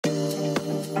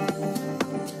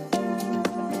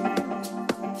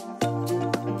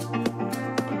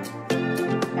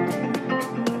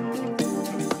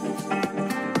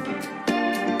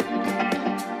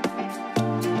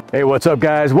Hey, what's up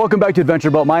guys? Welcome back to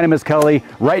Adventure Boat. My name is Kelly.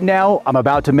 Right now, I'm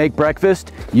about to make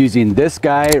breakfast using this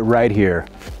guy right here.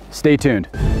 Stay tuned.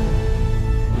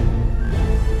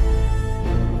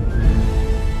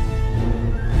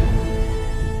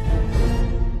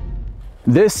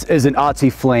 This is an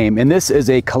Otzi Flame, and this is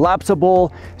a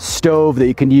collapsible stove that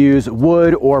you can use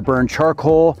wood or burn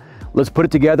charcoal. Let's put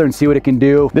it together and see what it can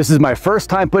do. This is my first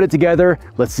time putting it together.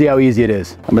 Let's see how easy it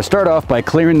is. I'm gonna start off by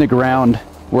clearing the ground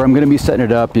where I'm gonna be setting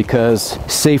it up because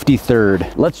safety third.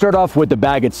 Let's start off with the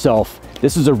bag itself.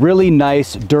 This is a really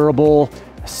nice, durable,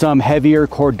 some heavier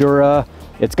Cordura.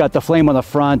 It's got the flame on the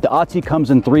front. The Otzi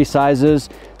comes in 3 sizes.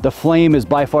 The Flame is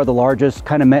by far the largest,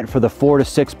 kind of meant for the 4 to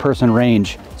 6 person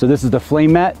range. So this is the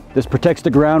flame mat. This protects the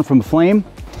ground from flame.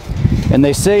 And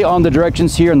they say on the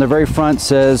directions here in the very front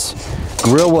says,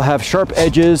 grill will have sharp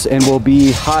edges and will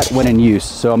be hot when in use.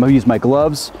 So I'm gonna use my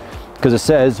gloves because it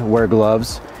says wear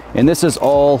gloves. And this is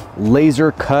all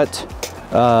laser cut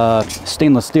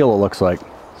stainless steel, it looks like.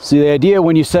 See, the idea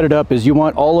when you set it up is you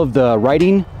want all of the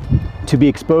writing to be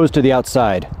exposed to the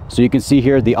outside. So you can see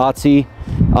here the Otzi,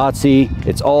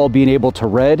 it's all being able to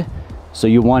read. So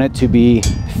you want it to be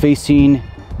facing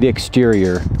the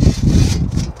exterior.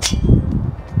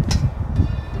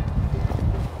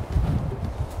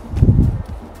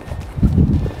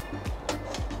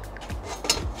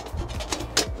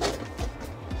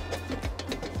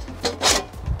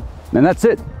 And that's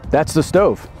it. That's the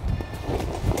stove.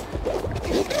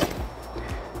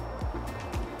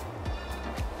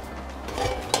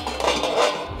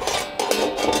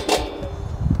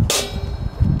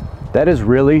 That is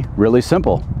really, really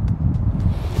simple.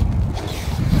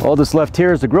 All that's left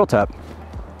here is the grill tap.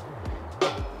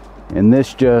 And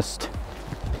this just,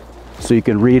 so you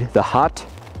can read the hot.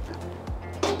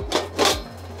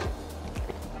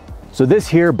 So this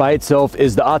here by itself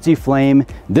is the Otzi Flame.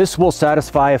 This will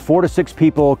satisfy 4 to 6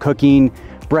 people cooking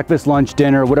breakfast, lunch,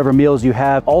 dinner, whatever meals you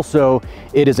have. Also,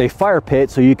 it is a fire pit,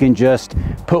 so you can just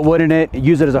put wood in it,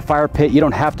 use it as a fire pit. You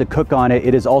don't have to cook on it.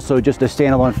 It is also just a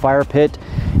standalone fire pit.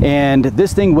 And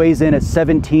this thing weighs in at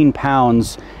 17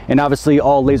 pounds, and obviously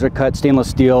all laser cut stainless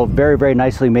steel, very, very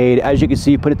nicely made. As you can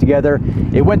see, put it together.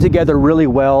 It went together really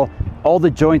well. All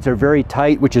the joints are very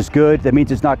tight, which is good. That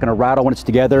means it's not gonna rattle when it's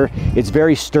together. It's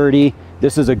very sturdy.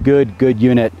 This is a good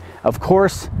unit. Of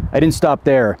course, I didn't stop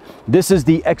there. This is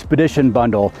the Expedition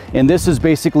bundle, and this is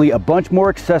basically a bunch more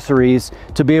accessories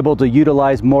to be able to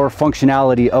utilize more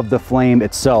functionality of the Flame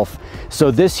itself. So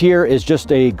this here is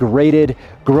just a graded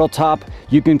grill top.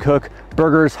 You can cook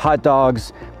burgers, hot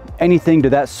dogs, anything to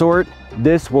that sort.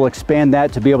 This will expand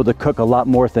that to be able to cook a lot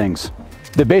more things.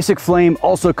 The basic Flame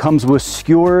also comes with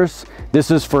skewers.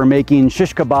 This is for making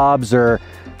shish kebabs or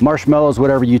marshmallows,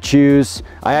 whatever you choose.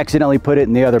 I accidentally put it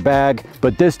in the other bag,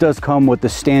 but this does come with the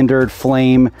standard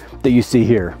Flame that you see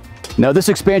here. Now this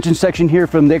expansion section here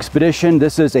from the Expedition,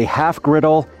 this is a half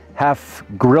griddle, half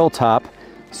grill top.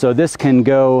 So this can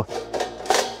go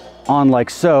on like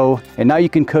so, and now you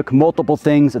can cook multiple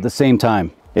things at the same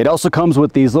time. It also comes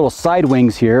with these little side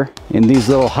wings here, and these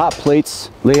little hot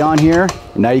plates lay on here.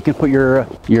 And now you can put your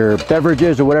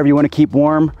beverages or whatever you want to keep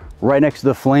warm right next to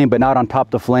the Flame, but not on top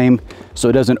of the Flame, so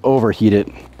it doesn't overheat it.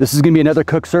 This is gonna be another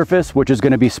cook surface, which is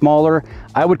gonna be smaller.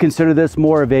 I would consider this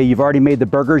more of a, you've already made the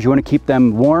burgers, you wanna keep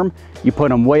them warm, you put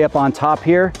them way up on top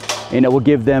here, and it will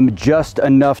give them just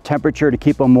enough temperature to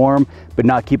keep them warm, but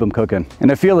not keep them cooking.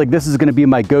 And I feel like this is gonna be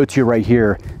my go-to right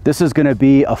here. This is gonna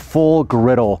be a full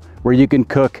griddle where you can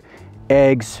cook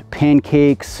eggs,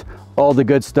 pancakes, all the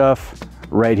good stuff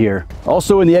right here.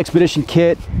 Also in the Expedition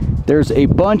kit, there's a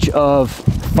bunch of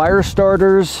fire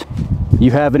starters.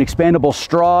 You have an expandable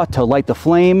straw to light the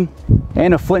Flame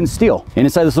and a flint and steel. And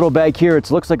inside this little bag here,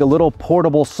 it looks like a little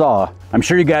portable saw. I'm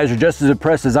sure you guys are just as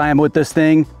impressed as I am with this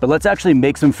thing, but let's actually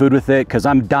make some food with it because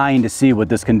I'm dying to see what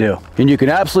this can do. And you can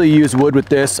absolutely use wood with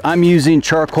this. I'm using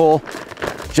charcoal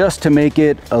just to make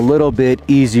it a little bit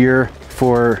easier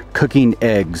for cooking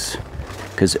eggs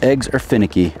because eggs are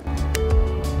finicky.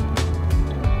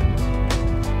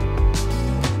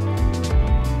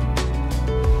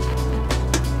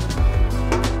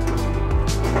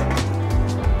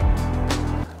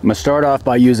 I'm gonna start off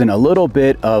by using a little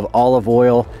bit of olive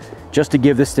oil just to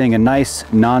give this thing a nice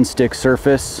non-stick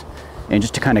surface and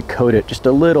just to kind of coat it just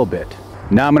a little bit.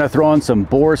 Now I'm gonna throw on some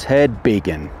boar's head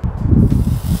bacon.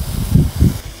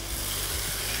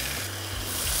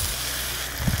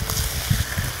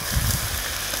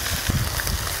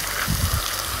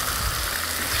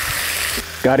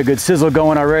 Got a good sizzle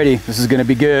going already. This is gonna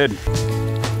be good.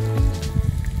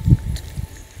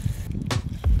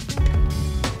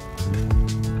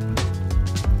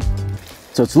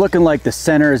 So it's looking like the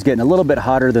center is getting a little bit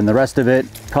hotter than the rest of it,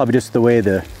 probably just the way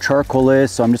the charcoal is.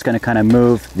 So I'm just gonna kind of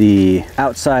move the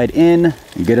outside in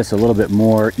and get us a little bit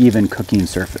more even cooking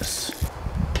surface.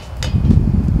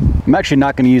 I'm actually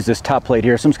not gonna use this top plate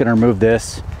here, so I'm just gonna remove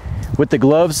this. With the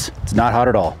gloves, it's not hot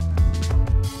at all.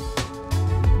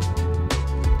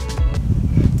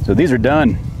 So these are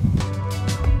done.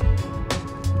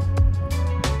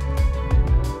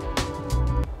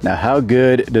 Now how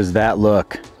good does that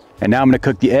look? And now I'm gonna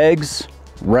cook the eggs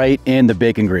right in the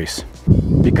bacon grease.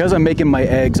 Because I'm making my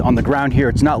eggs on the ground here,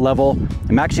 it's not level,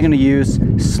 I'm actually gonna use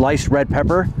sliced red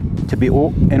pepper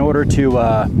in order to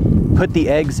put the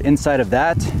eggs inside of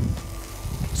that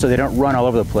so they don't run all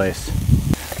over the place.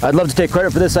 I'd love to take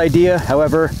credit for this idea.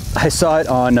 However, I saw it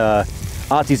on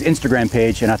Otzi's Instagram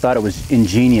page and I thought it was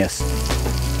ingenious.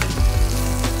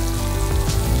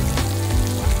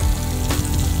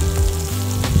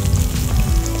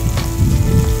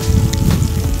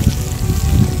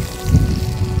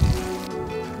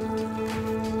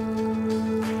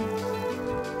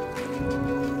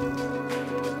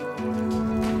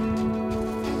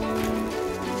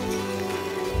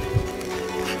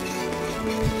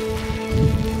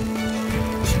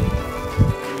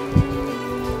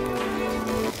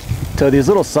 So these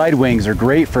little side wings are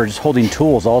great for just holding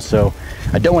tools also.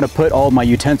 I don't want to put all my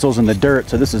utensils in the dirt,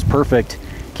 so this is perfect,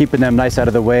 keeping them nice out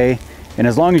of the way. And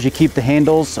as long as you keep the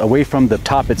handles away from the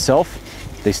top itself,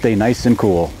 they stay nice and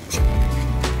cool.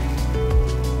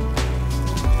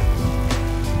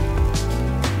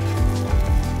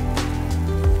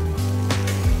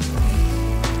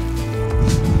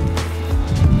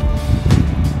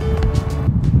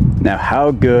 Now,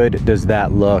 how good does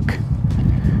that look?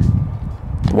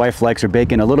 Wife likes her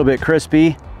bacon a little bit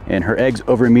crispy and her eggs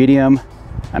over medium,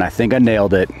 and I think I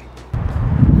nailed it.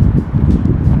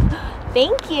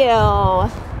 Thank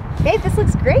you. Babe, this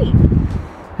looks great.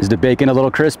 Is the bacon a little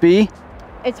crispy?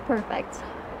 It's perfect.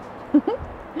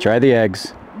 Try the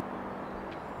eggs.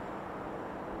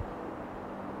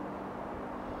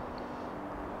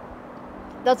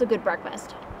 That's a good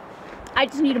breakfast. I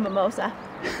just need a mimosa.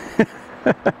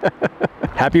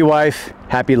 Happy wife,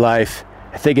 happy life.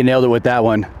 I think I nailed it with that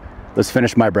one. Let's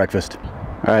finish my breakfast.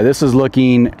 All right, this is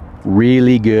looking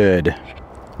really good.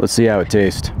 Let's see how it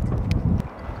tastes.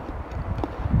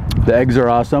 The eggs are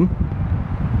awesome.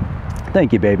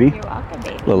 Thank you, baby. You're welcome,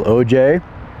 baby. Little OJ.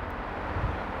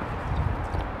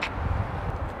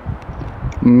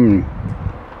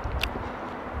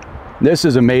 This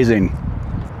is amazing.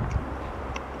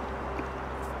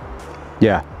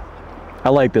 Yeah, I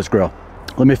like this grill.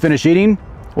 Let me finish eating.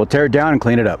 We'll tear it down and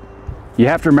clean it up. You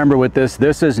have to remember with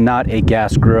this is not a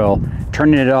gas grill.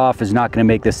 Turning it off is not gonna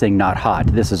make this thing not hot.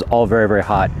 This is all very, very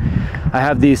hot. I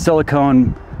have these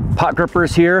silicone pot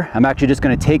grippers here. I'm actually just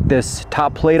gonna take this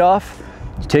top plate off,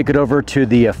 take it over to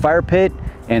the fire pit,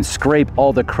 and scrape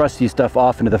all the crusty stuff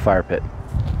off into the fire pit.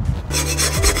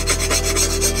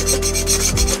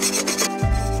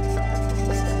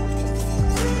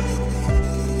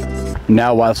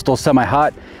 Now, while it's still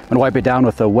semi-hot, I'm gonna wipe it down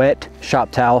with a wet shop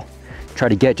towel, try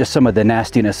to get just some of the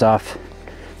nastiness off,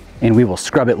 and we will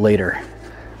scrub it later.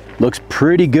 Looks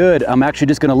pretty good. I'm actually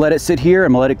just gonna let it sit here.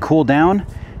 I'm gonna let it cool down,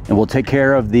 and we'll take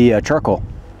care of the charcoal.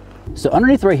 So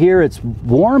underneath right here, it's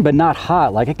warm but not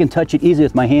hot. Like I can touch it easy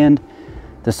with my hand.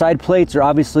 The side plates are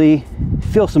obviously,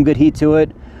 feel some good heat to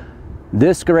it.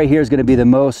 This right here is gonna be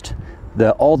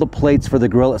all the plates for the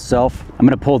grill itself. I'm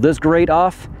gonna pull this grate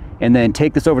off and then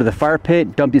take this over to the fire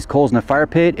pit, dump these coals in the fire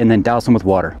pit, and then douse them with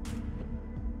water.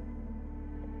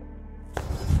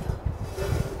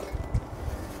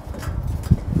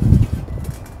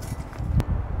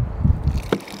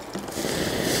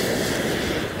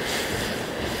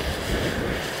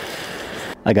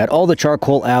 I got all the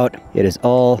charcoal out. It is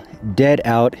all dead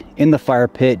out in the fire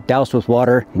pit, doused with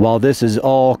water. While this is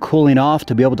all cooling off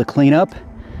to be able to clean up,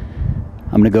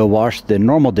 I'm gonna go wash the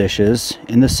normal dishes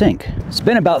in the sink. It's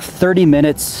been about 30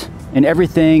 minutes and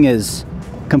everything is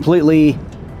completely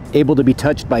able to be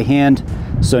touched by hand.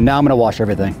 So now I'm gonna wash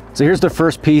everything. So here's the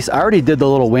first piece. I already did the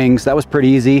little wings. That was pretty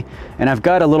easy. And I've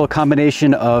got a little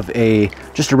combination of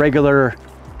just a regular,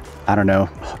 I don't know,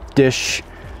 dish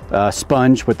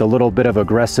sponge with a little bit of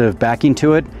aggressive backing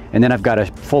to it. And then I've got a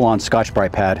full-on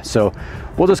Scotch-Brite pad. So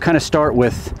we'll just kind of start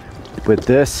with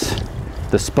this,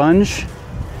 the sponge,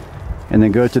 and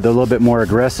then go to the little bit more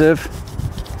aggressive.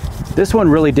 This one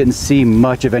really didn't see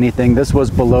much of anything. This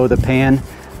was below the pan,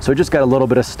 so it just got a little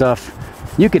bit of stuff.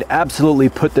 You could absolutely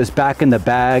put this back in the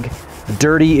bag,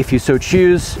 dirty if you so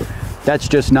choose. That's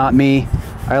just not me.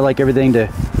 I like everything to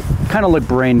kind of look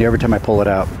brand new every time I pull it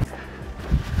out.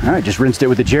 All right, just rinsed it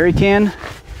with a jerry can.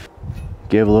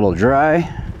 Give a little dry.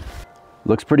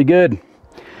 Looks pretty good.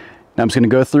 Now I'm just gonna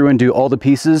go through and do all the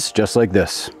pieces just like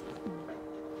this.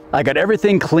 I got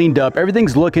everything cleaned up.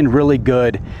 Everything's looking really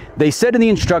good. They said in the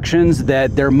instructions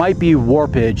that there might be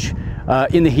warpage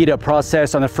in the heat up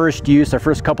process on the first use, our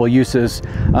first couple of uses.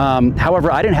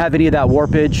 However, I didn't have any of that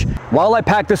warpage. While I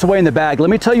pack this away in the bag, let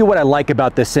me tell you what I like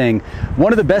about this thing.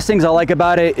 One of the best things I like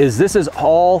about it is this is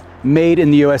all made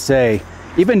in the USA.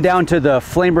 Even down to the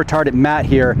flame retardant mat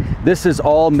here, this is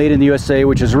all made in the USA,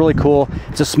 which is really cool.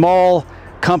 It's a small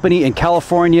company in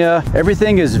California.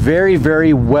 Everything is very,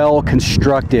 very well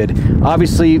constructed.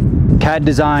 Obviously, CAD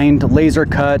designed, laser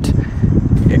cut.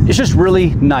 It's just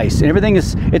really nice. And everything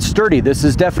is, it's sturdy. This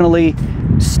is definitely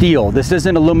steel. This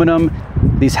isn't aluminum.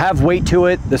 These have weight to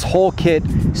it. This whole kit,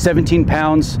 17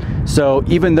 pounds. So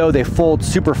even though they fold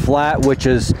super flat, which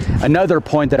is another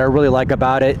point that I really like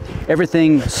about it,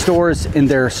 everything stores in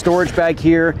their storage bag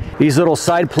here. These little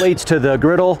side plates to the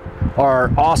griddle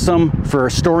are awesome for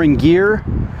storing gear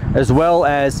as well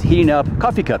as heating up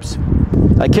coffee cups.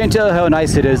 I can't tell you how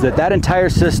nice it is that that entire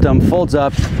system folds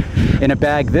up in a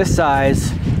bag this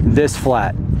size, this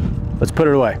flat. Let's put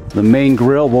it away. The main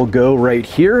grill will go right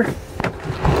here.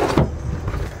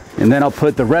 And then I'll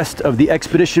put the rest of the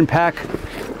Expedition pack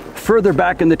further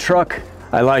back in the truck.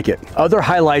 I like it. Other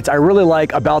highlights I really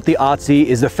like about the Otzi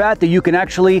is the fact that you can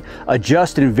actually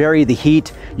adjust and vary the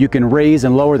heat. You can raise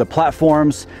and lower the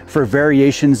platforms for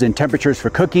variations in temperatures for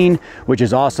cooking, which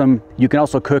is awesome. You can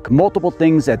also cook multiple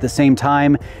things at the same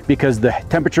time because the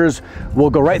temperatures will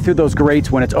go right through those grates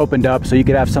when it's opened up. So you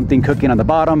could have something cooking on the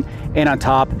bottom and on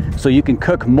top. So you can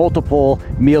cook multiple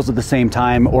meals at the same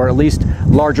time, or at least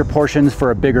larger portions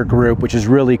for a bigger group, which is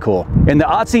really cool. And the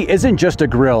Otzi isn't just a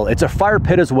grill, it's a fire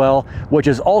pit as well, which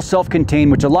is all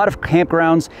self-contained, which a lot of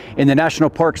campgrounds in the National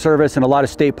Park Service and a lot of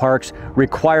state parks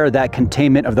require that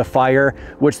containment of the fire,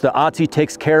 which the Otzi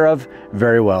takes care of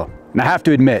very well. And I have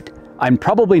to admit, I'm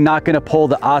probably not gonna pull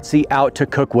the Otzi out to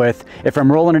cook with. If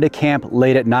I'm rolling into camp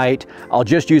late at night, I'll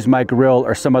just use my grill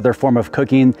or some other form of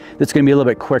cooking that's gonna be a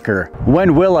little bit quicker.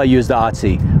 When will I use the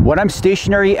Otzi? When I'm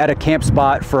stationary at a camp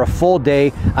spot for a full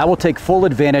day, I will take full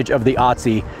advantage of the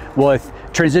Otzi with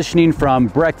transitioning from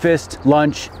breakfast,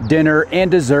 lunch, dinner, and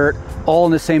dessert all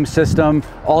in the same system.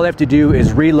 All I have to do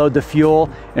is reload the fuel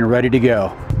and ready to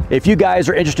go. If you guys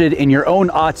are interested in your own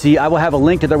Otzi, I will have a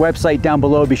link to their website down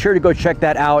below. Be sure to go check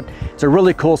that out. It's a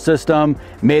really cool system,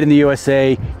 made in the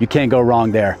USA. You can't go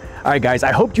wrong there. All right, guys,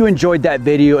 I hope you enjoyed that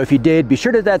video. If you did, be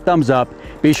sure to hit that thumbs up.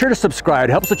 Be sure to subscribe.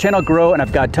 It helps the channel grow, and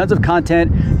I've got tons of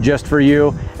content just for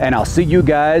you. And I'll see you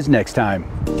guys next time.